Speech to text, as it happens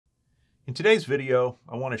In today's video,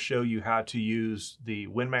 I want to show you how to use the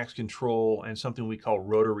WinMax control and something we call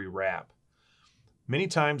rotary wrap. Many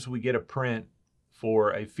times we get a print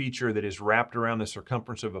for a feature that is wrapped around the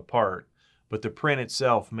circumference of a part, but the print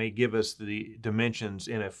itself may give us the dimensions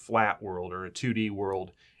in a flat world or a 2D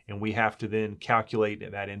world, and we have to then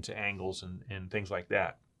calculate that into angles and things like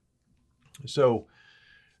that. So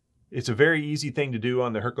it's a very easy thing to do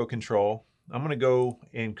on the Hurco control. I'm going to go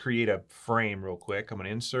and create a frame real quick. I'm going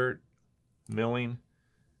to insert milling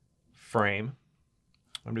frame.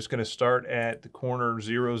 I'm just going to start at the corner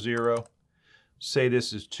 0, 0. Say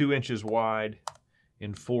this is 2 inches wide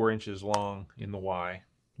and 4 inches long in the Y.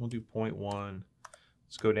 We'll do 0.1.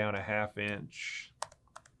 Let's go down a 1/2 inch.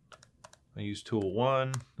 I use tool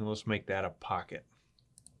 1, and let's make that a pocket.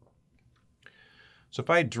 So if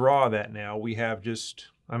I draw that now, we have just,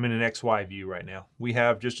 I'm in an XY view right now. We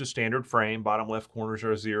have just a standard frame. Bottom left corners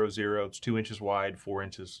are 0, 0. It's 2 inches wide, 4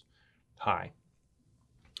 inches high.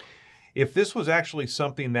 If this was actually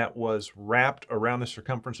something that was wrapped around the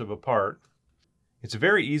circumference of a part, it's a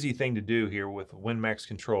very easy thing to do here with WinMax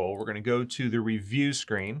control. We're going to go to the review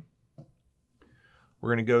screen.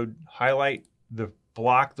 We're going to go highlight the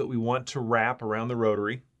block that we want to wrap around the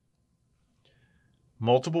rotary,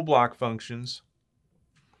 multiple block functions,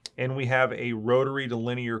 and we have a rotary to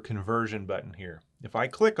linear conversion button here. If I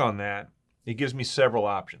click on that, it gives me several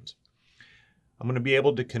options. I'm going to be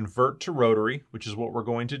able to convert to rotary, which is what we're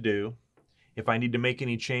going to do. If I need to make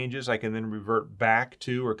any changes, I can then revert back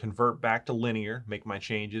to or convert back to linear, make my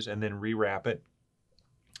changes, and then rewrap it.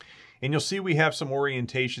 And you'll see we have some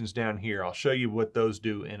orientations down here. I'll show you what those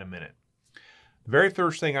do in a minute. The very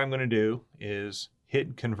first thing I'm going to do is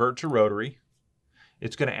hit convert to rotary.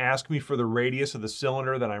 It's going to ask me for the radius of the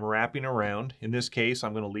cylinder that I'm wrapping around. In this case,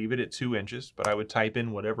 I'm going to leave it at 2 inches, but I would type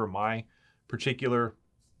in whatever my particular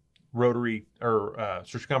rotary or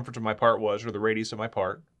circumference of my part was, or the radius of my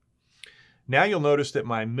part. Now you'll notice that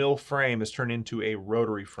my mill frame has turned into a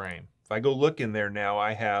rotary frame. If I go look in there now,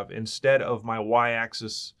 I have, instead of my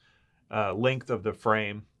y-axis length of the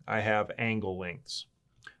frame, I have angle lengths.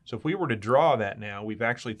 So if we were to draw that now, we've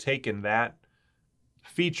actually taken that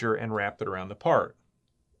feature and wrapped it around the part.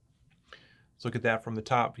 Let's look at that from the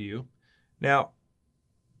top view. Now,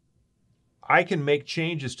 I can make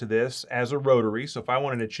changes to this as a rotary. So if I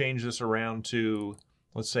wanted to change this around to,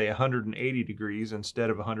 let's say, 180 degrees instead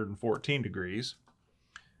of 114 degrees,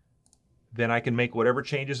 then I can make whatever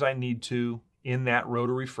changes I need to in that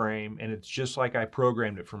rotary frame, and it's just like I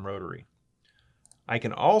programmed it from rotary. I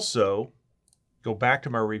can also go back to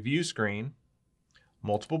my review screen,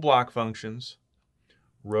 multiple block functions,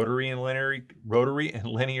 rotary and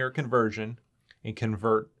linear conversion, and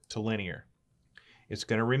convert to linear. It's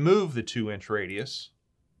going to remove the 2-inch radius,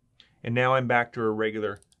 and now I'm back to a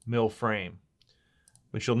regular mill frame.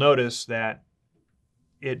 But you'll notice that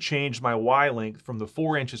it changed my Y length from the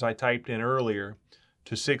 4 inches I typed in earlier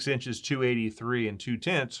to 6 inches, 283 and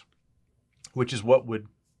 2/10, which is what would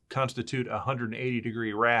constitute a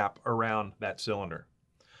 180-degree wrap around that cylinder.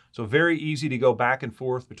 So very easy to go back and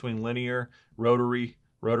forth between linear, rotary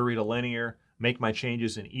to linear, make my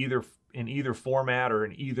changes in either format or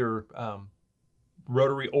in either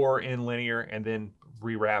rotary or in linear, and then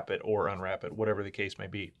rewrap it or unwrap it, whatever the case may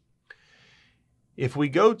be. If we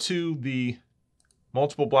go to the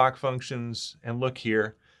multiple block functions and look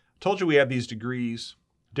here, I told you we have these degrees,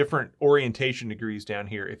 different orientation degrees down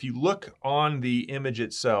here. If you look on the image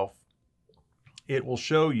itself, it will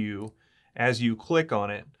show you, as you click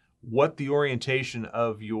on it, what the orientation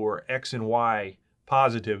of your X and Y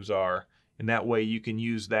positives are, and that way you can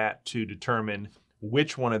use that to determine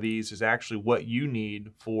which one of these is actually what you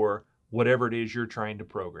need for whatever it is you're trying to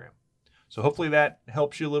program. So hopefully that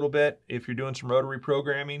helps you a little bit if you're doing some rotary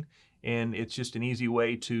programming, and it's just an easy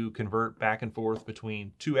way to convert back and forth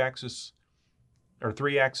between 2-axis or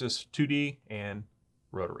 3-axis 2D and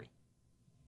rotary.